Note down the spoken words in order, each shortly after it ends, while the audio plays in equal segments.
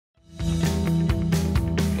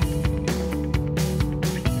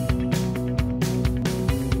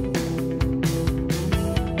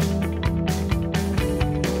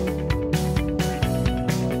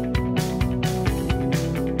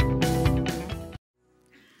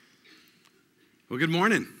Well, good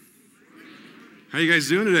morning. How you guys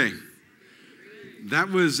doing today? That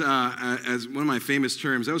was, as one of my famous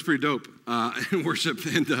terms, that was pretty dope in worship,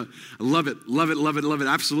 and I love it, love it, love it, love it,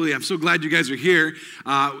 absolutely. I'm so glad you guys are here,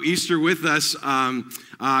 Easter with us.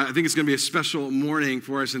 I think it's going to be a special morning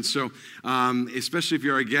for us, and so especially if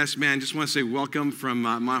you're a guest, man, just want to say welcome from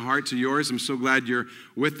my heart to yours. I'm so glad you're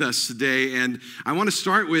with us today, and I want to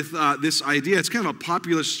start with this idea. It's kind of a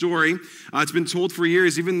popular story. It's been told for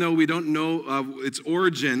years, even though we don't know its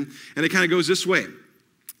origin, and it kind of goes this way.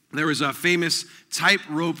 There was a famous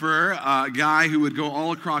tightroper guy who would go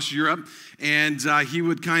all across Europe, and he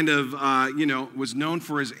would kind of, was known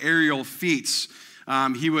for his aerial feats.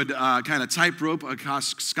 He would kind of tightrope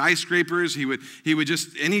across skyscrapers. He would just,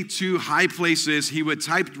 any two high places, he would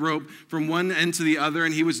tightrope from one end to the other,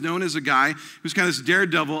 and he was known as a guy who's kind of this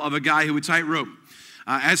daredevil of a guy who would tightrope.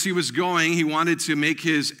 As he was going, he wanted to make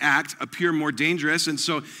his act appear more dangerous, and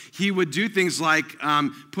so he would do things like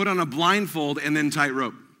put on a blindfold and then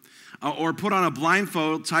tightrope. Or put on a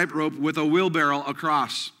blindfold tightrope with a wheelbarrow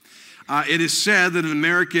across. It is said that an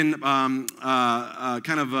American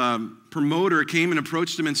promoter came and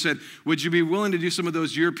approached him and said, would you be willing to do some of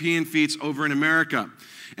those European feats over in America?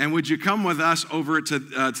 And would you come with us over to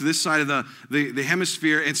this side of the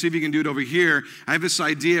hemisphere and see if you can do it over here? I have this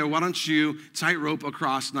idea. Why don't you tightrope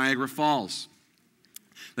across Niagara Falls?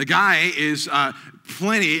 The guy is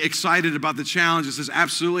plenty excited about the challenge. He says,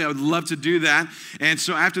 absolutely, I would love to do that. And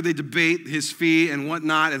so after they debate his fee and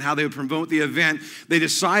whatnot and how they would promote the event, they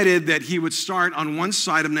decided that he would start on one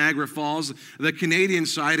side of Niagara Falls, the Canadian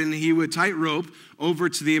side, and he would tightrope over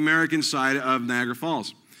to the American side of Niagara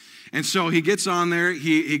Falls. And so he gets on there,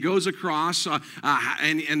 he goes across,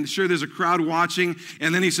 and sure, there's a crowd watching,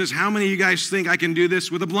 and then he says, how many of you guys think I can do this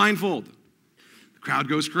with a blindfold? The crowd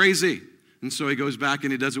goes crazy. And so he goes back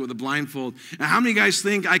and he does it with a blindfold. Now, how many guys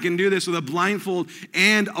think I can do this with a blindfold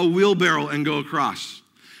and a wheelbarrow and go across?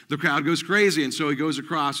 The crowd goes crazy, and so he goes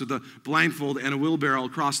across with a blindfold and a wheelbarrow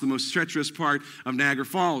across the most treacherous part of Niagara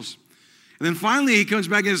Falls. And then finally he comes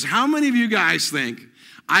back and says, how many of you guys think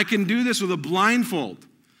I can do this with a blindfold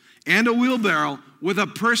and a wheelbarrow with a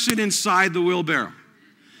person inside the wheelbarrow?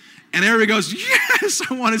 And everybody goes, yes,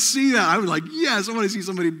 I want to see that. I was like, yes, I want to see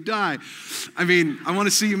somebody die. I mean, I want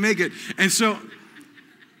to see you make it. And so,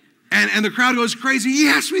 and the crowd goes crazy.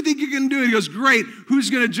 Yes, we think you can do it. He goes, great. Who's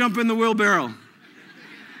going to jump in the wheelbarrow?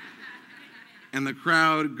 And the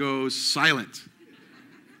crowd goes silent.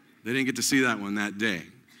 They didn't get to see that one that day.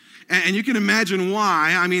 And you can imagine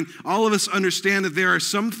why. I mean, all of us understand that there are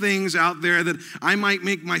some things out there that I might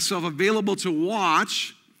make myself available to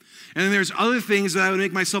watch. And then there's other things that I would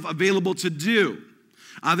make myself available to do.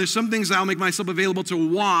 There's some things that I'll make myself available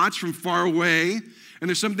to watch from far away. And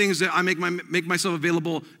there's some things that I make myself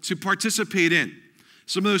available to participate in.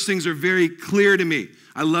 Some of those things are very clear to me.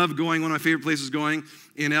 I love going, one of my favorite places going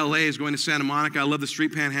in LA is going to Santa Monica. I love the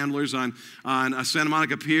street panhandlers on Santa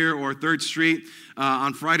Monica Pier or 3rd Street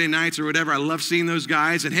on Friday nights or whatever. I love seeing those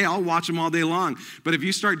guys. And hey, I'll watch them all day long. But if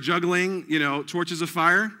you start juggling, torches of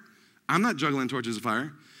fire, I'm not juggling torches of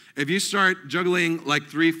fire. If you start juggling like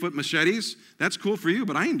 3-foot machetes, that's cool for you,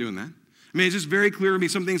 but I ain't doing that. I mean, it's just very clear to me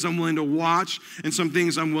some things I'm willing to watch and some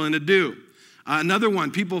things I'm willing to do. Another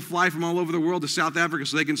one, people fly from all over the world to South Africa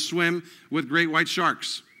so they can swim with great white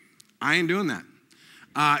sharks. I ain't doing that.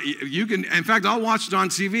 In fact, I'll watch it on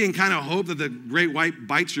TV and kind of hope that the great white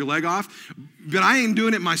bites your leg off, but I ain't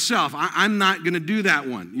doing it myself. I'm not going to do that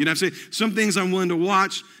one. You know what I'm saying? Some things I'm willing to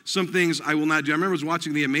watch, some things I will not do. I remember I was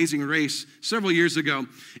watching The Amazing Race several years ago,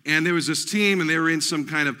 and there was this team, and they were in some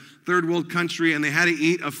kind of third world country, and they had to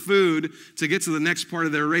eat a food to get to the next part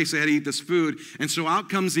of their race. They had to eat this food, and so out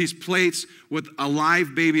comes these plates with a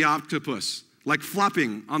live baby octopus, like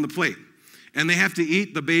flopping on the plate, and they have to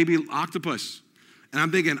eat the baby octopus. And I'm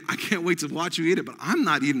thinking, I can't wait to watch you eat it, but I'm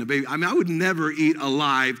not eating a baby. I mean, I would never eat a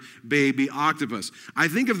live baby octopus. I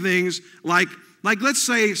think of things like let's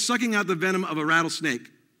say, sucking out the venom of a rattlesnake.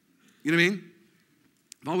 You know what I mean?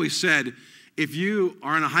 I've always said, if you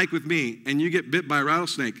are on a hike with me and you get bit by a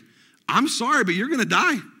rattlesnake, I'm sorry, but you're going to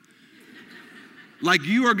die. Like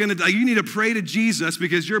you are going to die. You need to pray to Jesus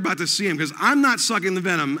because you're about to see him, because I'm not sucking the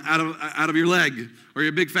venom out of your leg or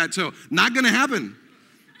your big fat toe. Not going to happen.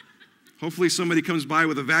 Hopefully somebody comes by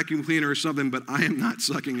with a vacuum cleaner or something, but I am not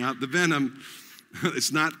sucking out the venom.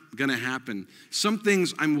 It's not going to happen. Some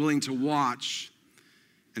things I'm willing to watch,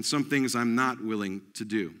 and some things I'm not willing to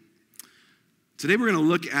do. Today we're going to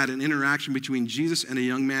look at an interaction between Jesus and a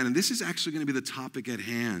young man, and this is actually going to be the topic at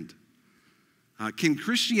hand. Can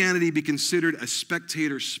Christianity be considered a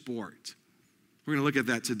spectator sport? We're going to look at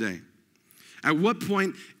that today. At what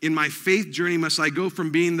point in my faith journey must I go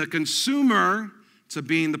from being the consumer to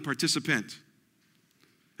being the participant?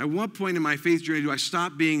 At what point in my faith journey do I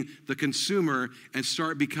stop being the consumer and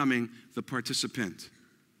start becoming the participant?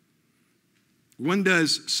 When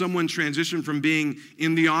does someone transition from being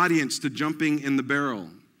in the audience to jumping in the barrel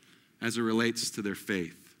as it relates to their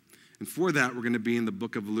faith? And for that, we're going to be in the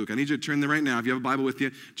book of Luke. I need you to turn there right now. If you have a Bible with you,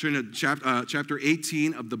 turn to chapter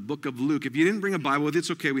 18 of the book of Luke. If you didn't bring a Bible with you, it's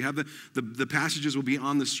okay. We have the passages will be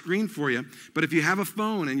on the screen for you. But if you have a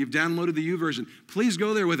phone and you've downloaded the YouVersion, please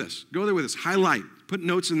go there with us. Go there with us. Highlight. Put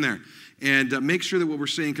notes in there. And make sure that what we're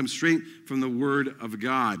saying comes straight from the Word of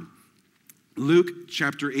God. Luke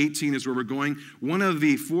chapter 18 is where we're going. One of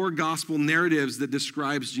the 4 gospel narratives that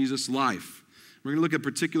describes Jesus' life. We're going to look at a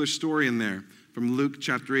particular story in there from Luke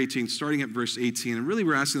chapter 18, starting at verse 18. And really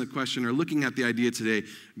we're asking the question, or looking at the idea today,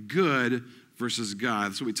 good versus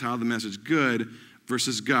God. That's what we titled the message, good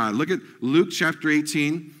versus God. Look at Luke chapter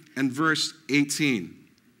 18 and verse 18.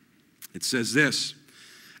 It says this,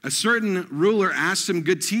 a certain ruler asked him,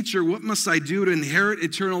 good teacher, what must I do to inherit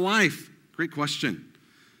eternal life? Great question.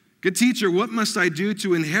 Good teacher, what must I do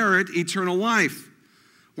to inherit eternal life?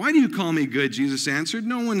 Why do you call me good? Jesus answered,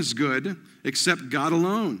 no one is good except God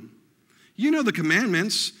alone. You know the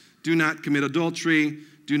commandments. Do not commit adultery.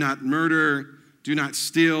 Do not murder. Do not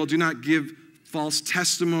steal. Do not give false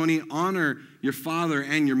testimony. Honor your father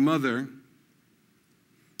and your mother.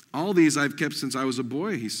 All these I've kept since I was a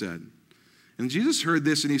boy, he said. And Jesus heard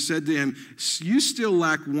this and he said to him, you still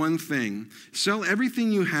lack one thing. Sell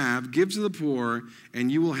everything you have, give to the poor,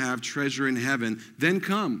 and you will have treasure in heaven. Then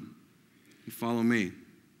come and follow me.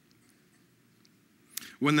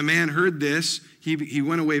 When the man heard this, he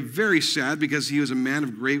went away very sad because he was a man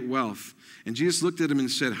of great wealth. And Jesus looked at him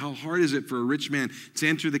and said, how hard is it for a rich man to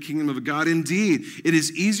enter the kingdom of God? Indeed, it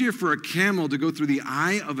is easier for a camel to go through the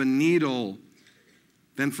eye of a needle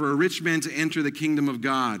than for a rich man to enter the kingdom of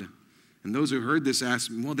God. And those who heard this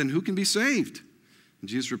asked, well, then who can be saved? And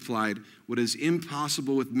Jesus replied, what is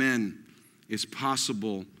impossible with men is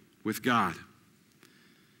possible with God.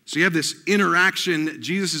 So you have this interaction.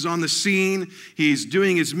 Jesus is on the scene. He's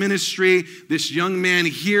doing his ministry. This young man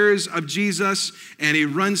hears of Jesus, and he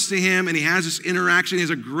runs to him, and he has this interaction. He has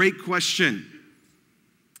a great question.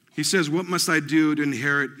 He says, what must I do to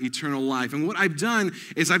inherit eternal life? And what I've done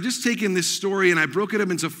is I've just taken this story, and I broke it up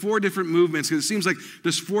into 4 different movements, because it seems like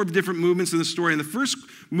there's 4 different movements in the story. And the first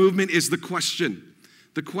movement is the question.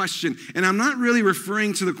 The question. And I'm not really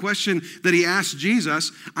referring to the question that he asked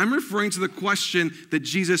Jesus. I'm referring to the question that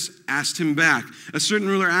Jesus asked him back. A certain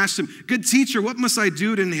ruler asked him, good teacher, what must I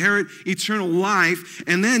do to inherit eternal life?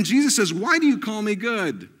 And then Jesus says, why do you call me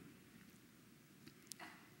good?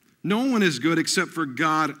 No one is good except for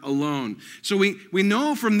God alone. So we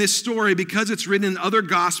know from this story, because it's written in other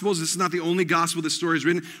gospels, this is not the only gospel this story is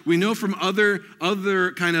written, we know from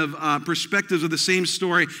other kind of perspectives of the same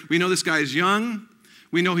story, we know this guy is young.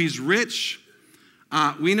 We know he's rich.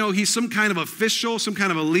 We know he's some kind of official, some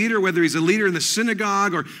kind of a leader, whether he's a leader in the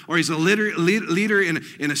synagogue or he's a leader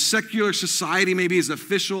in a secular society. Maybe he's an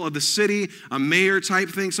official of the city, a mayor type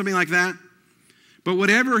thing, something like that. But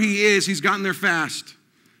whatever he is, he's gotten there fast.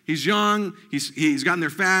 He's young. He's gotten there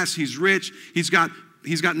fast. He's rich. He's got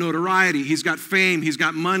notoriety. He's got fame. He's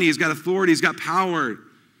got money. He's got authority. He's got power.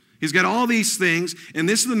 He's got all these things, and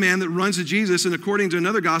this is the man that runs to Jesus, and according to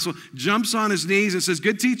another gospel, jumps on his knees and says,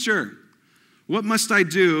 good teacher, what must I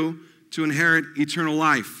do to inherit eternal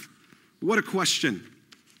life? What a question.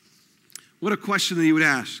 What a question that he would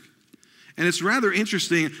ask. And it's rather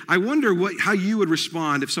interesting. I wonder how you would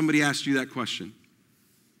respond if somebody asked you that question.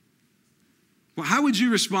 Well, how would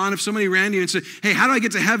you respond if somebody ran to you and said, hey, how do I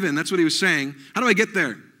get to heaven? That's what he was saying. How do I get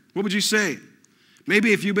there? What would you say?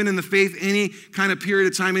 Maybe if you've been in the faith any kind of period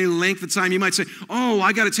of time, any length of time, you might say, oh,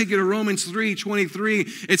 I got to take you to Romans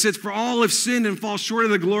 3:23. It says, for all have sinned and fall short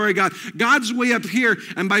of the glory of God. God's way up here,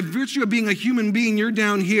 and by virtue of being a human being, you're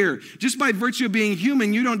down here. Just by virtue of being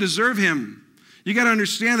human, you don't deserve him. You got to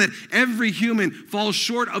understand that every human falls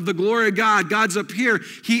short of the glory of God. God's up here.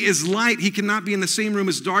 He is light. He cannot be in the same room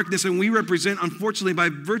as darkness, and we represent, unfortunately, by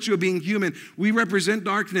virtue of being human, we represent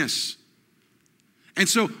darkness. And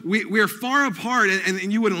so we're far apart,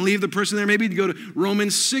 and you wouldn't leave the person there. Maybe you'd go to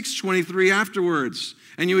Romans 6:23 afterwards,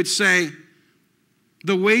 and you would say,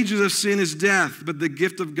 the wages of sin is death, but the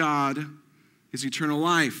gift of God is eternal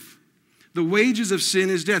life. The wages of sin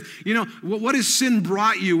is death. You know, what has sin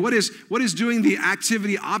brought you? What is doing the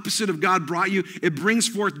activity opposite of God brought you? It brings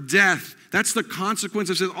forth death. That's the consequence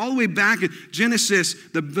of sin. All the way back in Genesis,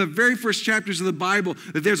 the very first chapters of the Bible,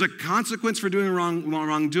 that there's a consequence for doing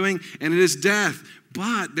wrongdoing, and it is death.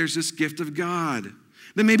 But there's this gift of God.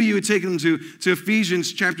 Then maybe you would take them to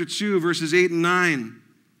Ephesians chapter 2, verses 8 and 9.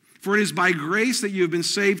 For it is by grace that you have been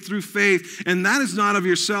saved through faith, and that is not of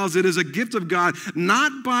yourselves. It is a gift of God,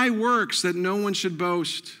 not by works, that no one should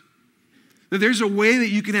boast. That there's a way that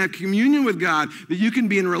you can have communion with God, that you can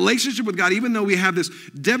be in relationship with God, even though we have this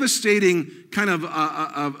devastating kind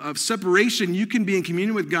of separation, you can be in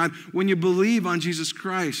communion with God when you believe on Jesus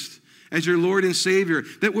Christ as your Lord and Savior.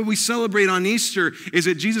 That what we celebrate on Easter is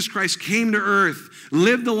that Jesus Christ came to earth,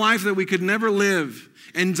 lived the life that we could never live,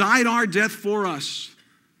 and died our death for us.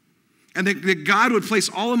 And that God would place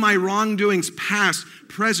all of my wrongdoings, past,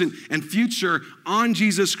 present, and future, on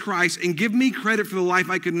Jesus Christ and give me credit for the life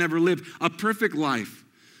I could never live, a perfect life.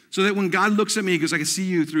 So that when God looks at me, he goes, I can see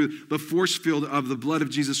you through the force field of the blood of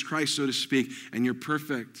Jesus Christ, so to speak, and you're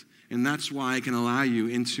perfect. And that's why I can allow you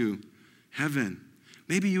into heaven.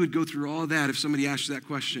 Maybe you would go through all that if somebody asked you that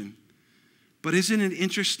question. But isn't it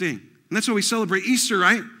interesting? And that's why we celebrate Easter,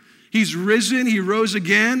 right? He's risen, he rose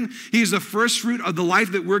again. He's the first fruit of the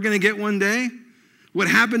life that we're going to get one day. What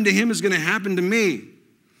happened to him is going to happen to me.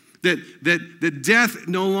 That death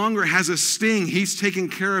no longer has a sting. He's taken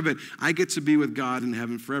care of it. I get to be with God in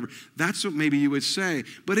heaven forever. That's what maybe you would say.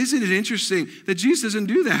 But isn't it interesting that Jesus doesn't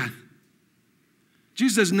do that?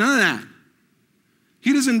 Jesus does none of that.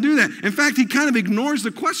 He doesn't do that. In fact, he kind of ignores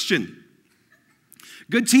the question.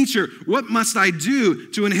 Good teacher, what must I do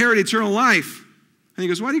to inherit eternal life? And he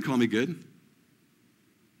goes, why do you call me good?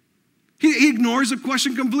 He ignores the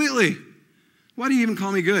question completely. Why do you even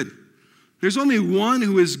call me good? There's only one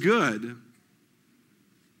who is good.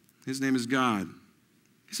 His name is God.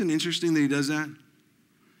 Isn't it interesting that he does that?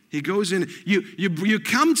 He goes in, you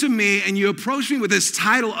come to me and you approach me with this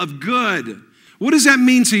title of good. What does that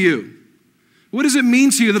mean to you? What does it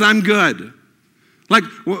mean to you that I'm good? Like,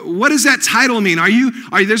 what does that title mean?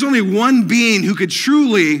 There's only one being who could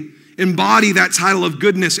truly embody that title of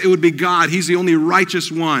goodness. It would be God. He's the only righteous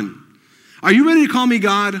one. Are you ready to call me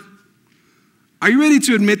God? Are you ready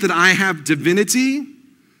to admit that I have divinity?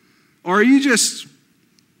 Or are you just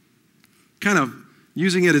kind of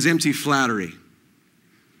using it as empty flattery?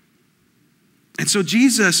 And so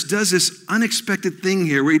Jesus does this unexpected thing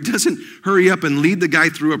here where he doesn't hurry up and lead the guy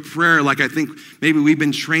through a prayer like I think maybe we've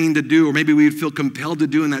been trained to do, or maybe we feel compelled to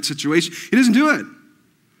do in that situation. He doesn't do it.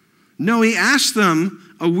 No, he asks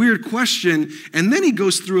them a weird question, and then he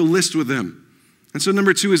goes through a list with them. And so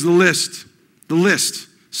number 2 is the list. The list.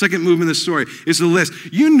 Second movement of the story is the list.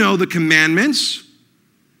 You know the commandments.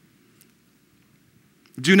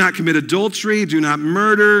 Do not commit adultery. Do not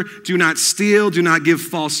murder. Do not steal. Do not give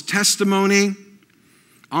false testimony.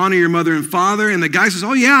 Honor your mother and father. And the guy says,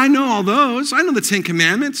 oh yeah, I know all those. I know the 10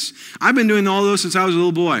 commandments. I've been doing all those since I was a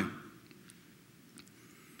little boy.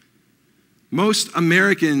 Most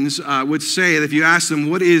Americans would say that if you ask them,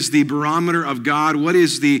 what is the barometer of God? What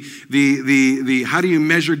is how do you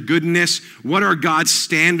measure goodness? What are God's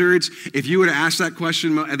standards? If you were to ask that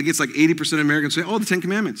question, I think it's like 80% of Americans say, oh, the 10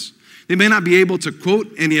 commandments. They may not be able to quote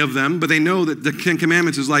any of them, but they know that the 10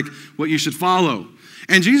 commandments is like what you should follow.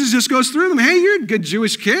 And Jesus just goes through them. Hey, you're a good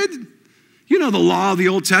Jewish kid. You know the law of the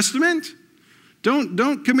Old Testament.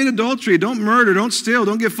 Don't commit adultery. Don't murder. Don't steal.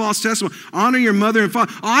 Don't give false testimony. Honor your mother and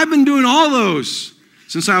father. Oh, I've been doing all those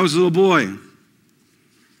since I was a little boy.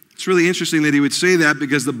 It's really interesting that he would say that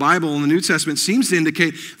because the Bible in the New Testament seems to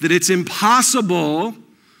indicate that it's impossible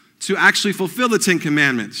to actually fulfill the 10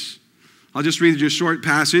 commandments. I'll just read you a short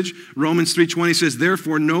passage. Romans 3:20 says,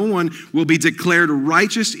 therefore no one will be declared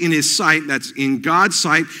righteous in his sight, that's in God's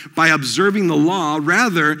sight, by observing the law.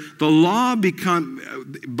 Rather, through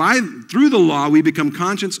the law we become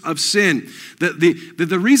conscious of sin.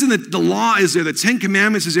 The reason that the law is there, the 10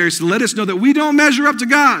 commandments is there, is to let us know that we don't measure up to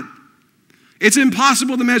God. It's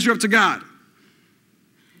impossible to measure up to God.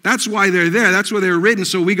 That's why they're there. That's why they're written.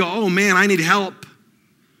 So we go, oh man, I need help.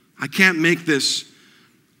 I can't make this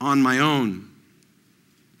on my own.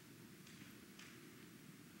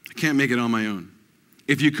 I can't make it on my own.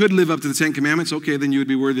 If you could live up to the 10 commandments, okay, then you would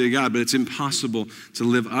be worthy of God, but it's impossible to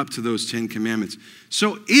live up to those 10 commandments.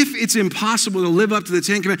 So if it's impossible to live up to the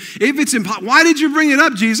 10 commandments, why did you bring it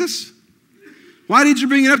up, Jesus? Why did you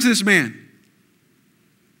bring it up to this man?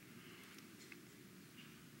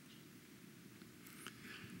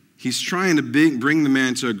 He's trying to bring the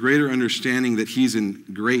man to a greater understanding that he's in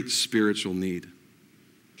great spiritual need.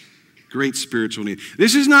 Great spiritual need.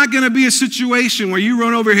 This is not going to be a situation where you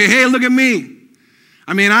run over here, hey, look at me.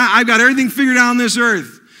 I mean, I've got everything figured out on this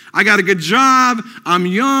earth. I got a good job. I'm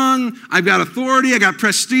young. I've got authority. I got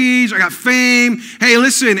prestige. I got fame. Hey,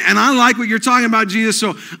 listen, and I like what you're talking about, Jesus,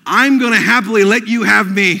 so I'm going to happily let you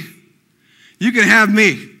have me. You can have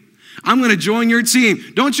me. I'm going to join your team.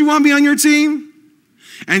 Don't you want me on your team?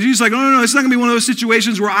 And Jesus is like, no, it's not going to be one of those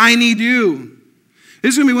situations where I need you.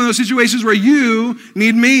 This is going to be one of those situations where you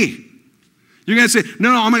need me. You're going to say,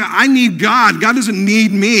 no, oh my God, I need God. God doesn't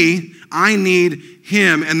need me. I need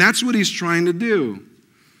him. And that's what he's trying to do.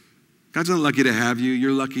 God's not lucky to have you.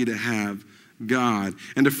 You're lucky to have God.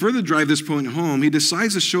 And to further drive this point home, he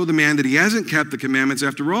decides to show the man that he hasn't kept the commandments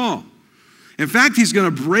after all. In fact, he's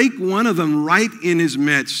going to break one of them right in his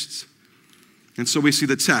midst. And so we see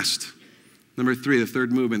the test. Number 3, the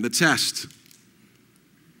third movement, the test.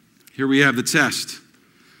 Here we have the test.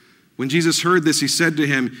 When Jesus heard this, he said to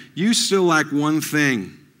him, you still lack one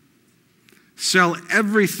thing. Sell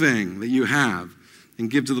everything that you have and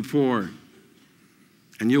give to the poor,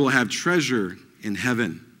 and you will have treasure in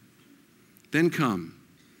heaven. Then come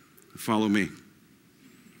and follow me.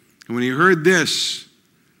 And when he heard this,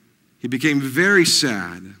 he became very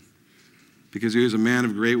sad because he was a man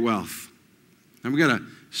of great wealth. Now we've got to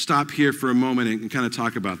stop here for a moment and kind of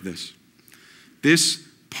talk about this. This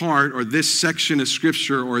part or this section of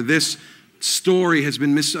Scripture or this story has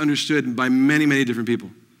been misunderstood by many, many different people.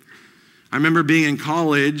 I remember being in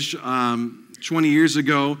college 20 years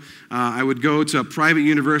ago. I would go to a private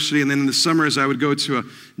university, and then in the summers I would go to a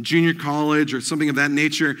junior college or something of that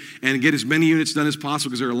nature and get as many units done as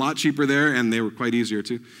possible because they were a lot cheaper there and they were quite easier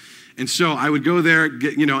too. And so I would go there,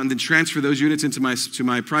 and then transfer those units into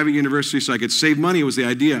my private university so I could save money was the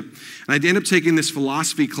idea. And I'd end up taking this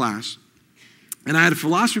philosophy class. And I had a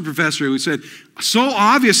philosophy professor who said, so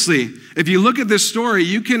obviously, if you look at this story,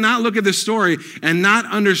 you cannot look at this story and not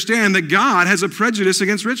understand that God has a prejudice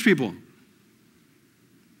against rich people.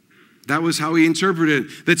 That was how he interpreted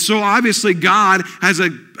it. That so obviously God has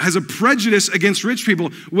a prejudice against rich people,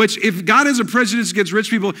 which if God has a prejudice against rich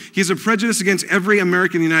people, he has a prejudice against every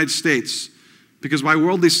American in the United States. Because by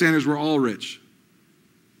worldly standards, we're all rich.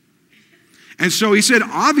 And so he said,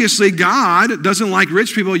 obviously God doesn't like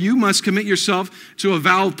rich people. You must commit yourself to a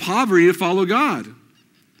vow of poverty to follow God.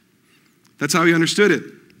 That's how he understood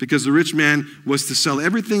it. Because the rich man was to sell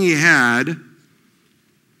everything he had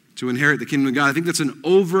to inherit the kingdom of God. I think that's an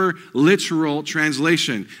over-literal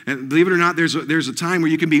translation. And believe it or not, there's a time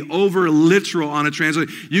where you can be over-literal on a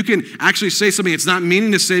translation. You can actually say something it's not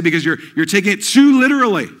meaning to say because you're taking it too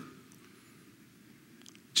literally.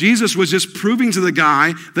 Jesus was just proving to the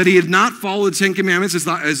guy that he had not followed the 10 Commandments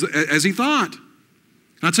as he thought.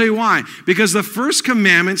 And I'll tell you why. Because the first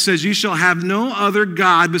commandment says, you shall have no other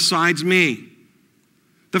God besides me.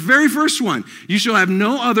 The very first one, you shall have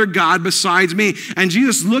no other God besides me. And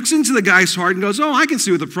Jesus looks into the guy's heart and goes, oh, I can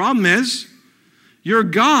see what the problem is. Your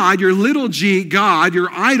God, your little g God, your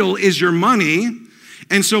idol is your money.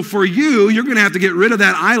 And so for you're going to have to get rid of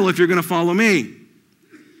that idol if you're going to follow me.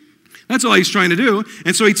 That's all he's trying to do.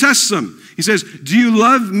 And so he tests them. He says, do you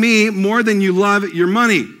love me more than you love your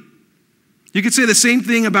money? You could say the same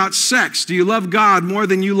thing about sex. Do you love God more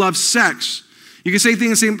than you love sex? You could say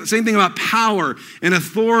the same thing about power and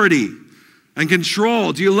authority and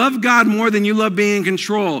control. Do you love God more than you love being in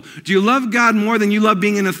control? Do you love God more than you love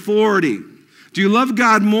being in authority? Do you love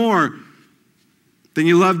God more than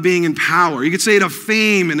you love being in power? You could say it of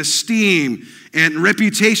fame and esteem and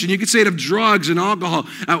reputation. You could say it of drugs and alcohol.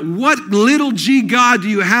 What little g God do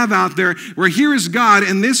you have out there where here is God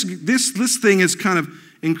and this thing is kind of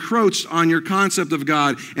encroached on your concept of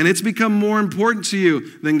God and it's become more important to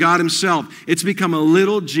you than God himself. It's become a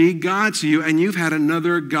little g God to you and you've had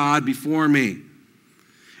another God before me.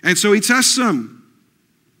 And so he tests them.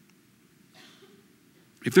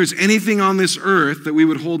 If there's anything on this earth that we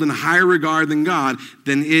would hold in higher regard than God,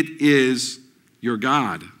 then it is your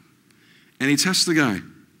God. And he tests the guy.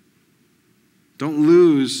 Don't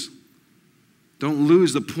lose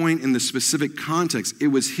the point in the specific context. It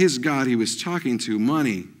was his God he was talking to,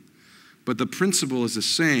 money. But the principle is the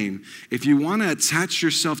same. If you want to attach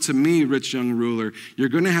yourself to me, rich young ruler, you're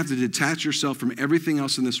going to have to detach yourself from everything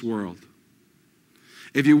else in this world.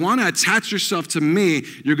 If you want to attach yourself to me,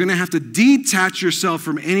 you're going to have to detach yourself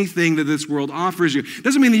from anything that this world offers you. It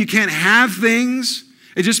doesn't mean that you can't have things.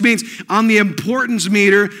 It just means on the importance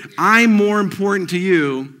meter, I'm more important to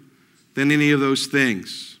you than any of those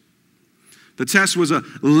things. The test was a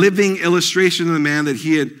living illustration of the man that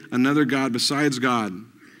he had another God besides God.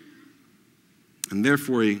 And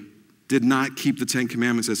therefore, he did not keep the 10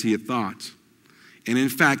 Commandments as he had thought. And in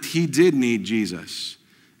fact, he did need Jesus,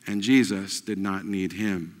 and Jesus did not need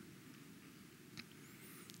him.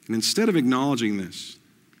 And instead of acknowledging this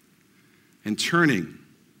and turning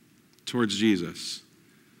towards Jesus,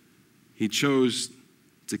 he chose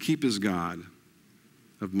to keep his God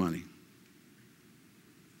of money.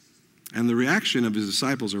 And the reaction of his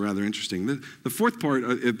disciples are rather interesting. The fourth part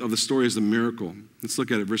of the story is the miracle. Let's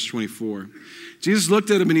look at it, verse 24. Jesus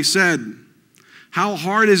looked at him and he said, how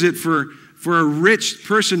hard is it for for a rich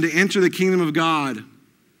person to enter the kingdom of God.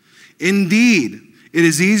 Indeed, it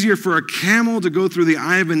is easier for a camel to go through the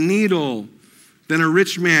eye of a needle than a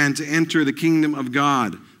rich man to enter the kingdom of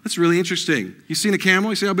God. That's really interesting. You seen a camel?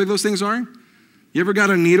 You see how big those things are? You ever got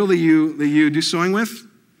a needle that you do sewing with?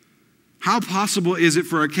 How possible is it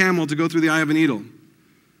for a camel to go through the eye of a needle?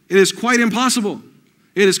 It is quite impossible.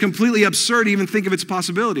 It is completely absurd to even think of its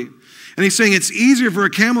possibility. And he's saying it's easier for a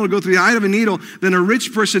camel to go through the eye of a needle than a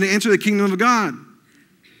rich person to enter the kingdom of God.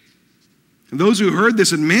 And those who heard this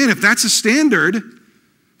said, man, if that's a standard,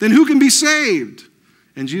 then who can be saved?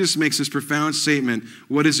 And Jesus makes this profound statement,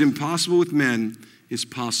 what is impossible with men is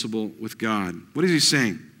possible with God. What is he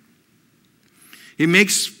saying? He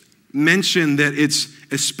makes mention that it's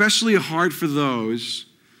especially hard for those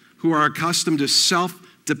who are accustomed to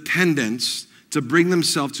self-dependence to bring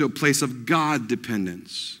themselves to a place of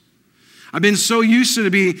God-dependence. I've been so used to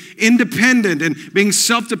be independent and being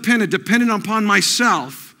self-dependent, dependent upon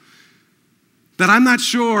myself, that I'm not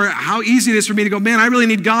sure how easy it is for me to go, man, I really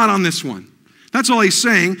need God on this one. That's all he's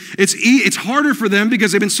saying. It's harder for them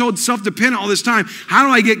because they've been so self-dependent all this time. How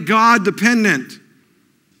do I get God-dependent?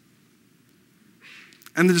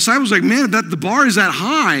 And the disciples are like, man, if the bar is that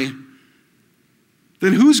high,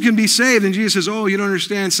 then who's going to be saved? And Jesus says, oh, you don't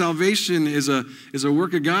understand. Salvation is a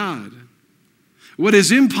work of God. What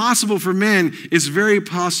is impossible for men is very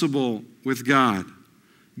possible with God.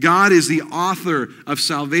 God is the author of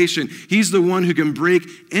salvation. He's the one who can break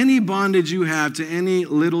any bondage you have to any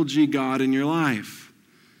little g God in your life.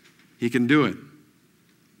 He can do it.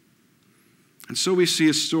 And so we see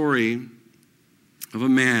a story of a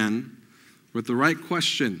man with the right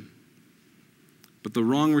question, but the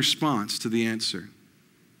wrong response to the answer.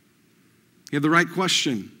 He had the right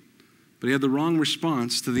question, but he had the wrong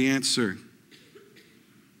response to the answer.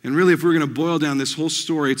 And really, if we're going to boil down this whole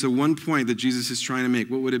story to one point that Jesus is trying to make,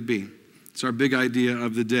 what would it be? It's our big idea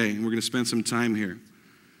of the day, and we're going to spend some time here.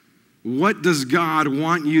 What does God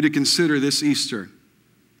want you to consider this Easter?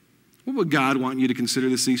 What would God want you to consider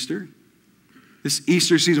this Easter? This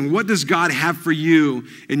Easter season, what does God have for you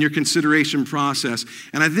in your consideration process?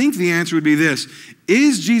 And I think the answer would be this.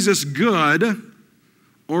 Is Jesus good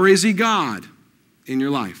or is he God in your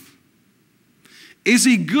life? Is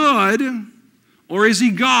he good or is he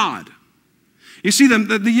God? You see,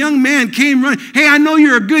 the young man came running. Hey, I know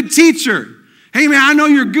you're a good teacher. Hey, man, I know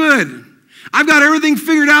you're good. I've got everything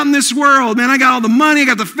figured out in this world, man. I got all the money, I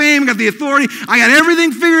got the fame, I got the authority. I got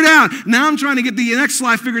everything figured out. Now I'm trying to get the next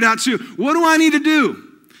life figured out too. What do I need to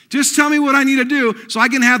do? Just tell me what I need to do so I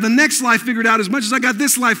can have the next life figured out as much as I got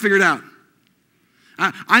this life figured out.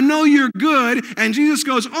 I know you're good, and Jesus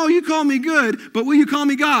goes, oh, you call me good, but will you call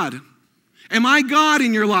me God? Am I God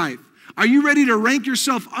in your life? Are you ready to rank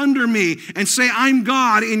yourself under me and say, I'm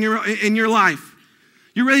God in your life?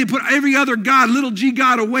 You're ready to put every other God, little g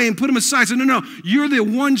God, away and put him aside. So no, you're the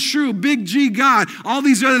one true big G God. All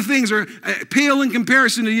these other things are pale in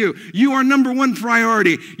comparison to you. You are number one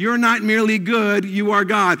priority. You're not merely good, you are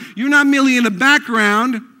God. You're not merely in the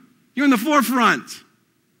background, you're in the forefront.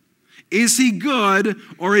 Is he good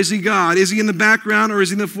or is he God? Is he in the background or is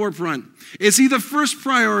he in the forefront? Is he the first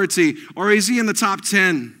priority or is he in the top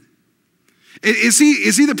 10? Is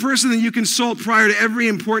he the person that you consult prior to every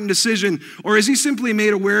important decision, or is he simply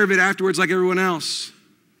made aware of it afterwards like everyone else?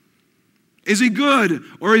 Is he good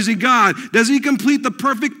or is he God? Does he complete the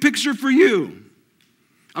perfect picture for you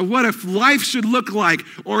of what a life should look like,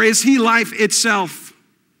 or is he life itself?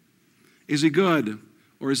 Is he good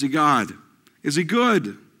or is he God? Is he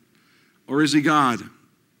good or is he God?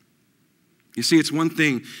 You see, it's one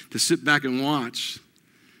thing to sit back and watch,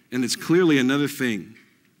 and it's clearly another thing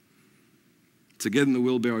to get in the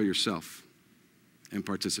wheelbarrow yourself and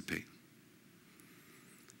participate.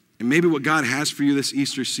 And maybe what God has for you this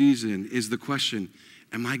Easter season is the question,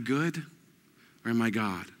 am I good or am I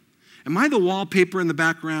God? Am I the wallpaper in the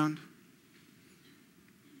background?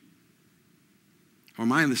 Or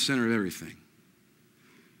am I in the center of everything?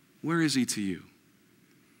 Where is he to you?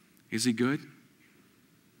 Is he good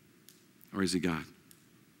or is he God?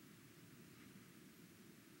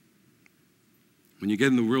 When you get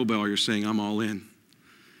in the wheelbarrow, you're saying, I'm all in.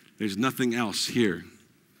 There's nothing else here.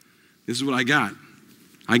 This is what I got.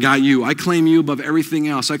 I got you. I claim you above everything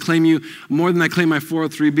else. I claim you more than I claim my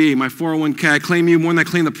 403B, my 401k. I claim you more than I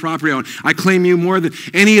claim the property I own. I claim you more than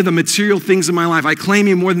any of the material things in my life. I claim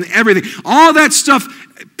you more than everything. All that stuff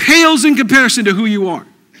pales in comparison to who you are.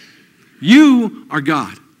 You are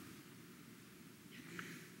God.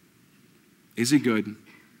 Is he good?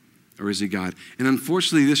 Or is he God? And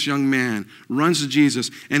unfortunately, this young man runs to Jesus,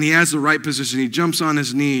 and he has the right position. He jumps on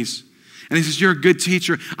his knees. And he says, you're a good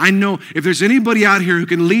teacher. I know if there's anybody out here who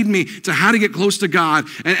can lead me to how to get close to God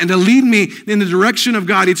and to lead me in the direction of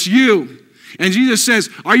God, it's you. And Jesus says,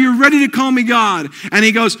 are you ready to call me God? And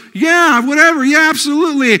he goes, yeah, whatever. Yeah,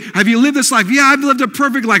 absolutely. Have you lived this life? Yeah, I've lived a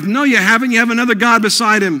perfect life. No, you haven't. You have another God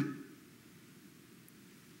beside him.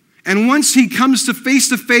 And once he comes to face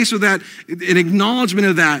with that, an acknowledgement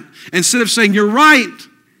of that, instead of saying, you're right.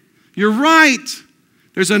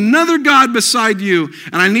 There's another God beside you.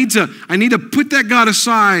 And I need to put that God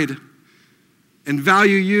aside and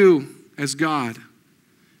value you as God.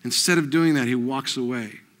 Instead of doing that, he walks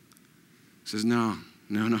away. He says, no.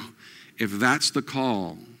 If that's the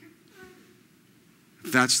call,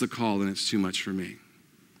 then it's too much for me.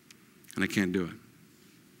 And I can't do it.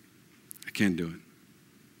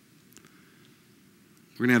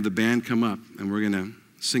 We're going to have the band come up, and we're going to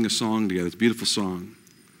sing a song together. It's a beautiful song.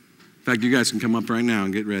 In fact, you guys can come up right now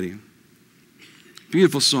and get ready.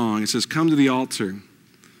 Beautiful song. It says, come to the altar.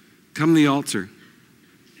 Come to the altar.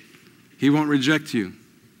 He won't reject you.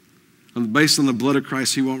 Based on the blood of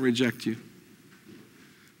Christ, he won't reject you.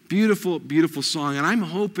 Beautiful, beautiful song. And I'm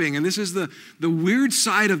hoping, and this is the weird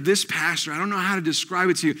side of this pastor. I don't know how to describe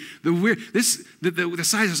it to you. The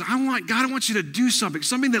side says, God, I want you to do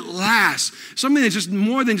something that lasts. Something that's just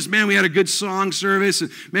more than just, man, we had a good song service,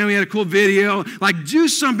 and man, we had a cool video. Like, do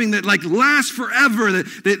something that like lasts forever,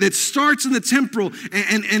 that starts in the temporal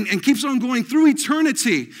and keeps on going through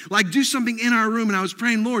eternity. Like, do something in our room. And I was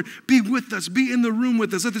praying, Lord, be with us, be in the room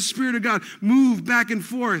with us. Let the Spirit of God move back and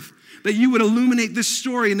forth. That you would illuminate this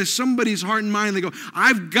story into somebody's heart and mind. They go,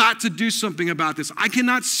 I've got to do something about this. I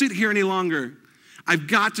cannot sit here any longer. I've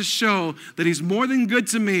got to show that he's more than good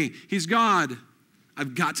to me. He's God.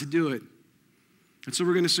 I've got to do it. And so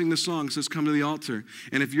we're going to sing this song. It says, come to the altar.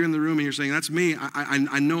 And if you're in the room and you're saying, that's me,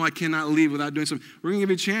 I know I cannot leave without doing something, we're going to give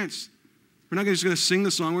you a chance. We're not just going to sing the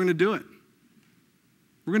song. We're going to do it.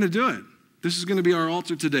 We're going to do it. This is going to be our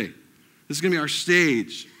altar today. This is going to be our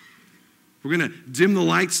stage. We're going to dim the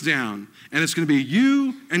lights down, and it's going to be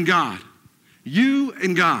you and God. You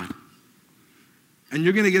and God. And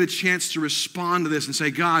you're going to get a chance to respond to this and say,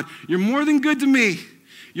 God, you're more than good to me.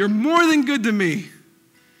 You're more than good to me.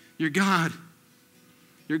 You're God.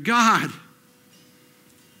 You're God.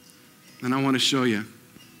 And I want to show you.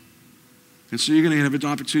 And so you're going to have an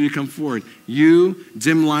opportunity to come forward. You,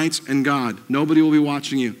 dim lights, and God. Nobody will be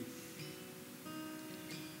watching you.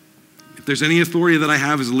 If there's any authority that I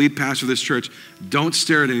have as a lead pastor of this church, don't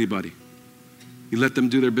stare at anybody. You let them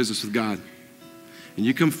do their business with God. And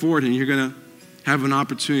you come forward and you're going to have an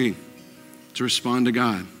opportunity to respond to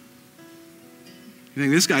God. You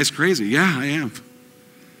think, this guy's crazy. Yeah, I am.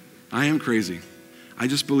 I am crazy. I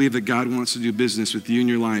just believe that God wants to do business with you in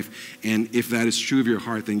your life. And if that is true of your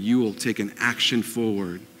heart, then you will take an action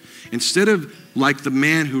forward. Instead of like the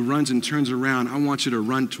man who runs and turns around, I want you to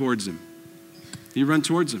run towards him. You run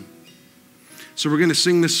towards him. So we're going to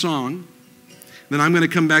sing this song. Then I'm going to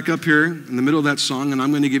come back up here in the middle of that song, and I'm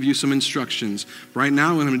going to give you some instructions. Right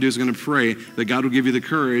now, what I'm going to do is I'm going to pray that God will give you the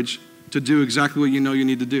courage to do exactly what you know you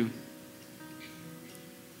need to do.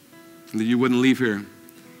 And that you wouldn't leave here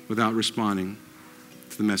without responding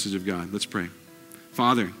to the message of God. Let's pray.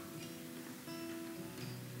 Father,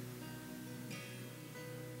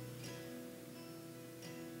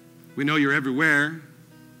 we know you're everywhere.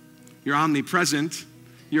 You're omnipresent.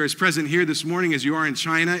 You're as present here this morning as you are in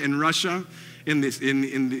China, in Russia,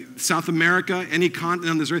 in South America, any continent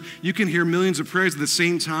on this earth. You can hear millions of prayers at the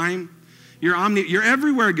same time. You're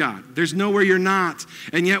everywhere, God. There's nowhere you're not.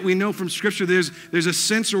 And yet we know from Scripture there's a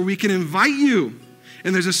sense where we can invite you.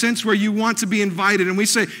 And there's a sense where you want to be invited. And we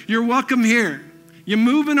say, you're welcome here. You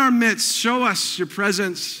move in our midst. Show us your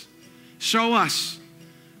presence. Show us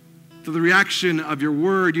through the reaction of your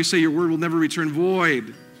word. You say your word will never return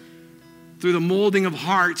void. Through the molding of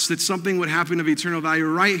hearts, that something would happen of eternal value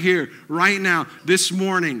right here, right now, this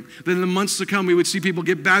morning. Then in the months to come, we would see people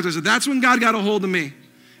get baptized. That's when God got a hold of me.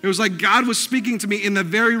 It was like God was speaking to me in the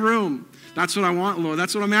very room. That's what I want, Lord.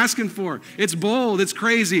 That's what I'm asking for. It's bold. It's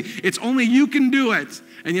crazy. It's only you can do it.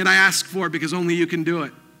 And yet I ask for it because only you can do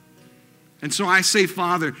it. And so I say,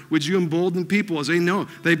 Father, would you embolden people as they know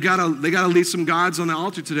they got to leave some gods on the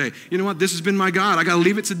altar today. You know what? This has been my God. I got to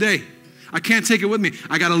leave it today. I can't take it with me.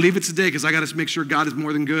 I got to leave it today because I got to make sure God is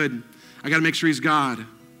more than good. I got to make sure he's God.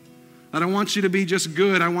 I don't want you to be just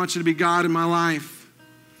good. I want you to be God in my life.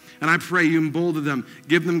 And I pray you embolden them,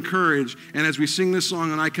 give them courage. And as we sing this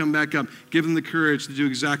song and I come back up, give them the courage to do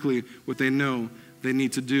exactly what they know they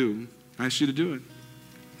need to do. I ask you to do it.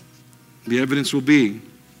 The evidence will be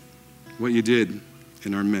what you did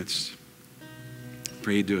in our midst.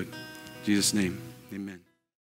 Pray you do it. In Jesus' name, amen.